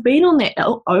have been on their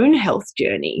own health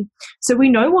journey. So we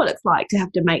know what it's like to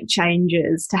have to make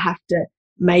changes, to have to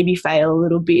maybe fail a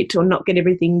little bit or not get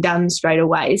everything done straight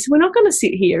away. So we're not going to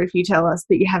sit here if you tell us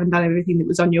that you haven't done everything that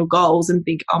was on your goals and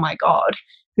think, oh my God,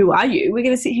 who are you? We're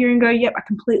going to sit here and go, yep, I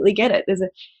completely get it.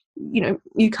 You know,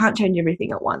 you can't change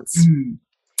everything at once.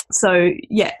 So,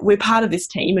 yeah, we're part of this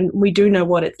team and we do know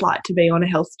what it's like to be on a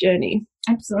health journey.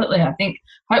 Absolutely. I think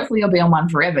hopefully you'll be on one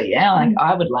forever, yeah? Like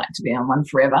I would like to be on one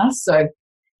forever. So,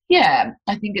 yeah,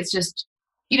 I think it's just,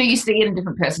 you know, you see it in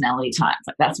different personality types.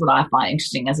 Like that's what I find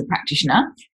interesting as a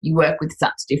practitioner. You work with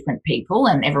such different people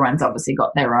and everyone's obviously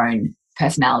got their own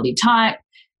personality type.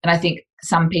 And I think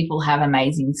some people have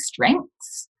amazing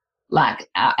strengths, like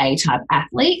our A-type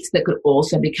athletes, that could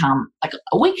also become like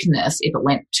a weakness if it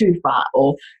went too far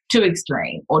or too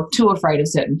extreme or too afraid of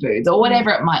certain foods or whatever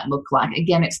it might look like.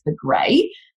 Again, it's the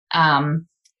grey. And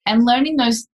learning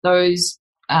those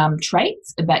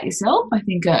traits about yourself, I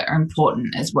think, are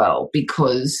important as well,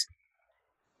 because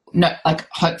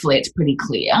hopefully it's pretty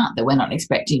clear that we're not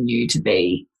expecting you to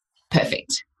be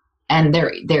perfect. And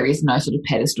there is no sort of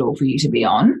pedestal for you to be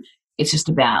on. It's just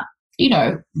about, you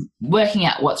know, working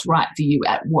out what's right for you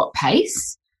at what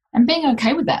pace and being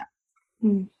okay with that.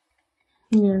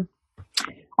 Yeah.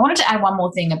 I wanted to add one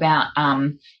more thing about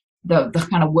the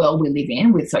kind of world we live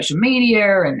in with social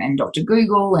media and Dr.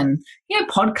 Google and, you know,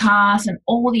 podcasts and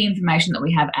all the information that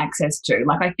we have access to.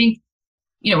 Like I think,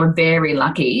 you know, we're very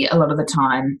lucky a lot of the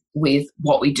time with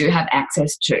what we do have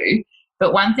access to.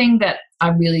 But one thing that I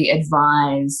really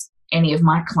advise any of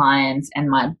my clients and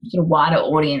my sort of wider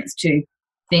audience to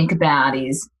think about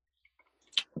is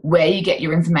where you get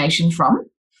your information from.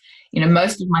 You know,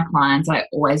 most of my clients, I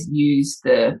always use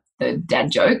the dad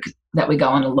joke that we go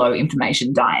on a low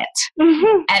information diet.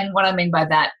 And what I mean by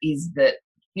that is that,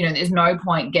 you know, there's no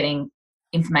point getting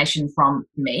information from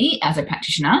me as a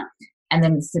practitioner and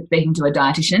then speaking to a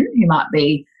dietitian who might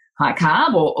be high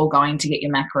carb or going to get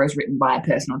your macros written by a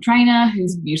personal trainer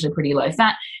who's usually pretty low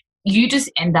fat. You just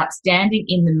end up standing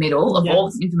in the middle of all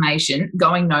this information,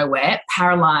 going nowhere,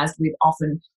 paralyzed with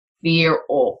often fear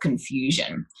or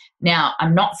confusion. Now,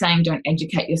 I'm not saying don't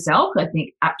educate yourself. I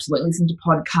think absolutely listen to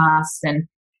podcasts and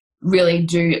really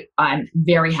do. I'm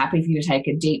very happy for you to take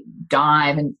a deep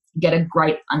dive and get a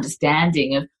great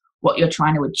understanding of what you're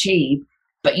trying to achieve.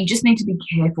 But you just need to be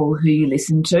careful who you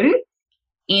listen to.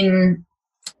 In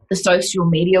the social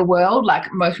media world, like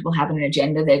most people have an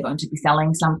agenda, they're going to be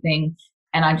selling something.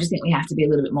 And I just think we have to be a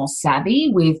little bit more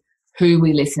savvy with who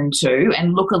we listen to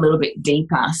and look a little bit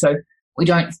deeper so we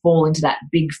don't fall into that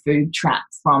big food trap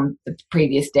from the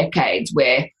previous decades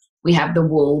where we have the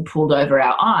wool pulled over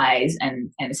our eyes and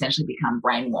essentially become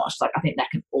brainwashed. Like I think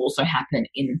that can also happen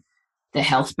in the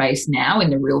health space now, in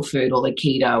the real food or the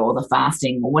keto or the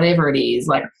fasting or whatever it is.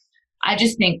 Like I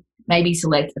just think maybe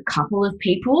select a couple of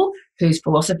people whose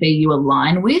philosophy you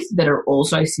align with that are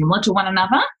also similar to one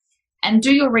another. And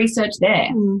do your research there.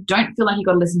 Don't feel like you've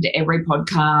got to listen to every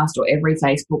podcast or every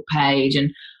Facebook page.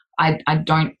 And I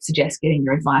don't suggest getting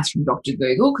your advice from Dr.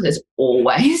 Google because there's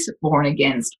always for and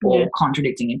against or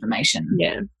contradicting information.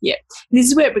 Yeah. This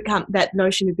is where that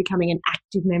notion of becoming an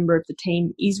active member of the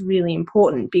team is really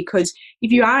important, because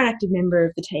if you are an active member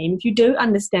of the team, if you do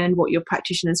understand what your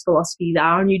practitioner's philosophies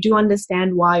are and you do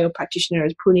understand why your practitioner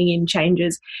is putting in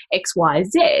changes X, Y,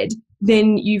 Z,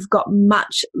 then you've got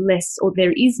much less, or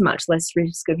there is much less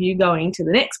risk of you going to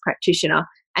the next practitioner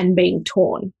and being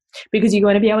torn, because you're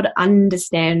going to be able to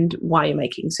understand why you're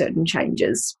making certain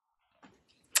changes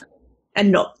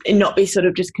and not be sort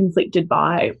of just conflicted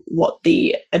by what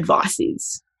the advice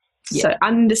is. Yeah. So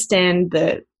understand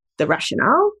the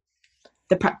rationale,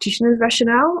 the practitioner's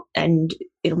rationale, and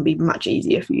it'll be much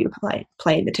easier for you to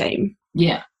play in the team.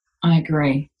 Yeah, I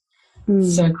agree.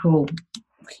 So cool.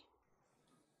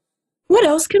 What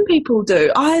else can people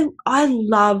do? I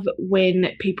love when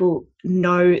people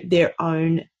know their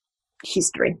own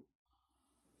history.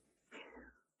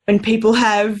 When people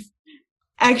have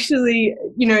actually,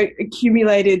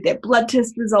 accumulated their blood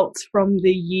test results from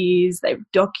the years, they've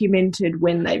documented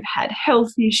when they've had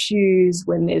health issues,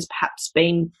 when there's perhaps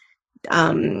been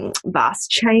vast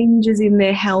changes in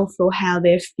their health or how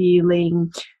they're feeling.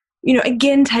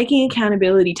 Again, taking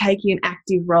accountability, taking an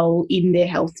active role in their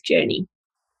health journey.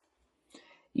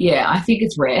 Yeah, I think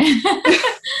it's rare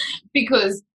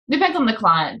because it depends on the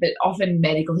client, but often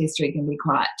medical history can be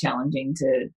quite challenging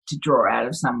to draw out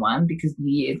of someone because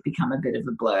the years become a bit of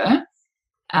a blur.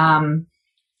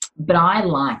 But I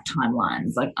like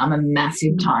timelines. Like, I'm a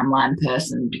massive timeline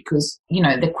person because,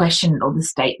 the question or the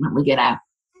statement we get our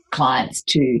clients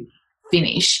to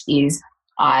finish is,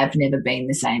 I've never been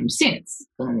the same since,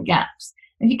 fill in the gaps.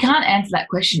 If you can't answer that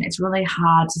question, it's really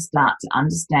hard to start to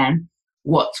understand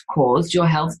what's caused your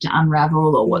health to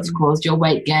unravel, or what's caused your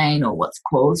weight gain, or what's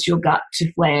caused your gut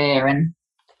to flare. And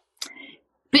a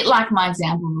bit like my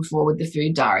example before with the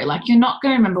food diary, like, you're not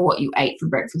going to remember what you ate for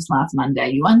breakfast last Monday.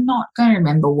 You are not going to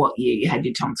remember what year you had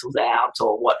your tonsils out,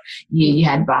 or what year you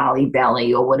had barley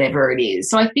belly, or whatever it is.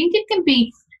 So I think it can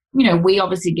be, we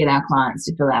obviously get our clients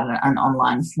to fill out an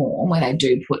online form where they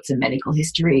do put some medical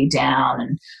history down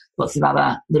and lots of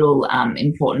other little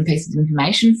important pieces of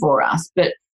information for us.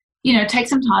 But take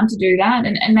some time to do that,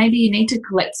 and maybe you need to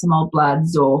collect some old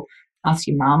bloods or ask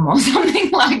your mum or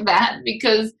something like that,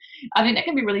 because I think that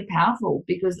can be really powerful,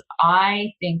 because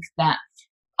I think that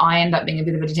I end up being a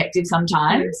bit of a detective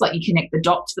sometimes. Like, you connect the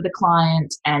dots for the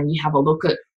client and you have a look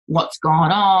at what's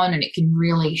gone on, and it can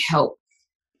really help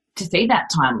to see that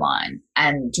timeline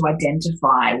and to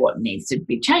identify what needs to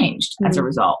be changed as a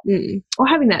result. Or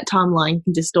having that timeline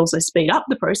can just also speed up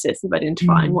the process of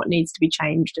identifying what needs to be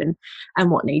changed and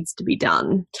what needs to be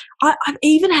done. I've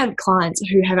even had clients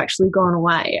who have actually gone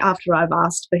away after I've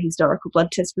asked for historical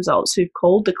blood test results, who've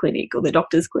called the clinic or the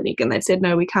doctor's clinic, and they've said,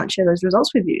 no, we can't share those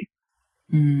results with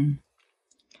you.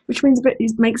 Which means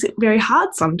it makes it very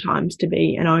hard sometimes to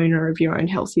be an owner of your own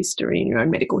health history and your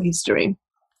own medical history.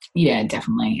 Yeah,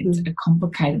 definitely. It's a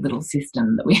complicated little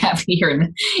system that we have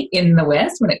here in the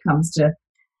West when it comes to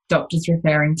doctors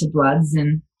referring to bloods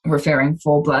and referring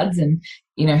for bloods, and,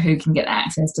 who can get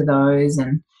access to those.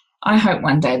 And I hope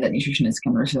one day that nutritionists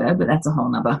can refer, but that's a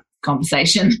whole nother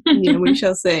conversation. Yeah, we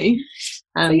shall see.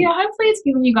 So, hopefully it's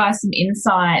given you guys some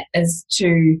insight as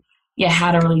to,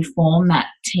 how to really form that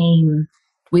team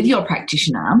with your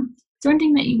practitioner. Is there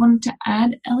anything that you wanted to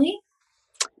add, Ellie?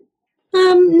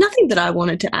 Nothing that I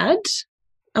wanted to add.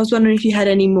 I was wondering if you had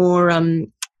any more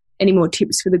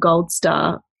tips for the Gold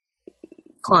Star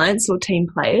clients or team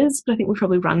players, but I think we've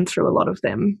probably run through a lot of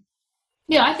them.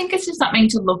 Yeah, I think it's just something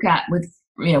to look at with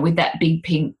that big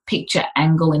picture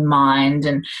angle in mind,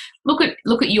 and look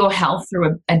at your health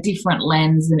through a different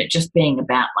lens than it just being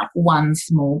about like one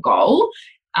small goal.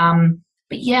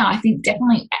 But I think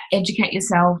definitely educate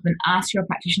yourself and ask your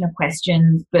practitioner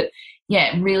questions, but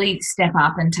really step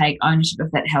up and take ownership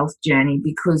of that health journey,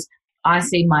 because I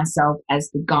see myself as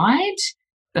the guide,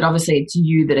 but obviously it's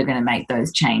you that are going to make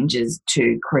those changes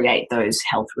to create those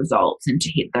health results and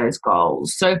to hit those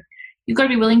goals. So you've got to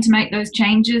be willing to make those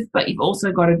changes, but you've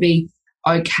also got to be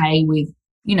okay with,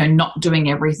 not doing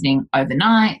everything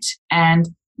overnight and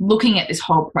looking at this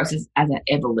whole process as an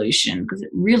evolution, because it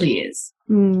really is.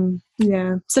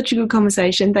 Yeah, such a good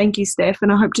conversation. Thank you, Steph.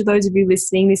 And I hope to those of you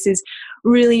listening, this has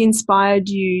really inspired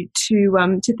you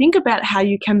to think about how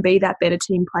you can be that better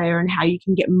team player and how you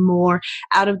can get more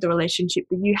out of the relationship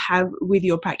that you have with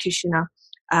your practitioner,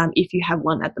 if you have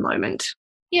one at the moment.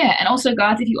 Yeah, and also,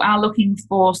 guys, if you are looking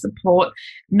for support,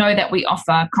 know that we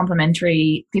offer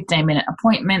complimentary 15-minute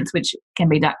appointments, which can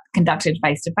be conducted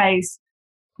face-to-face,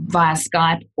 via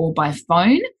Skype or by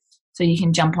phone. So So you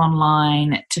can jump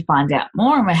online to find out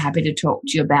more, and we're happy to talk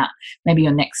to you about maybe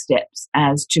your next steps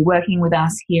as to working with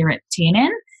us here at TNN,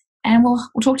 and we'll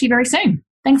talk to you very soon.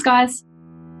 Thanks, guys.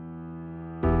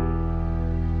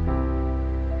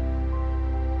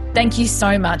 Thank you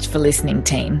so much for listening,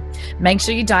 team. Make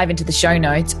sure you dive into the show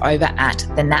notes over at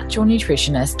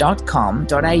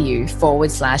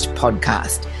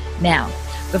thenaturalnutritionist.com.au/podcast. Now,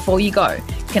 before you go,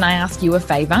 can I ask you a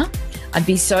favor? I'd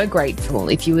be so grateful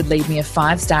if you would leave me a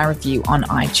 5-star review on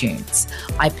iTunes.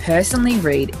 I personally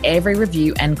read every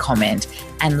review and comment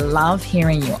and love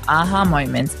hearing your aha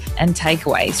moments and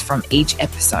takeaways from each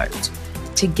episode.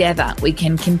 Together, we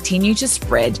can continue to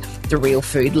spread the real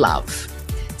food love.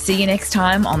 See you next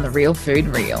time on The Real Food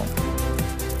Reel.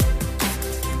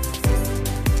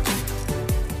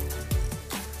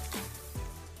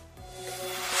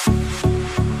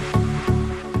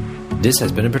 This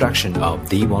has been a production of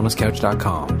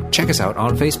TheWellnessCouch.com. Check us out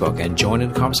on Facebook and join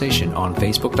in the conversation on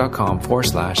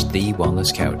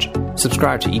Facebook.com/TheWellnessCouch.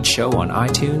 Subscribe to each show on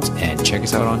iTunes and check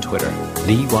us out on Twitter.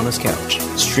 The Wellness Couch,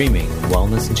 streaming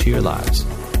wellness into your lives.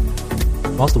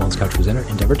 Whilst the Wellness Couch presenter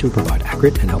endeavor to provide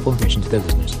accurate and helpful information to their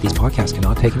listeners, these podcasts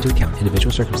cannot take into account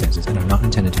individual circumstances and are not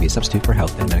intended to be a substitute for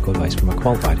health and medical advice from a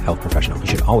qualified health professional. You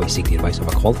should always seek the advice of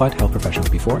a qualified health professional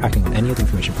before acting on any of the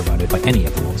information provided by any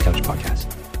of the Wellness Couch podcasts.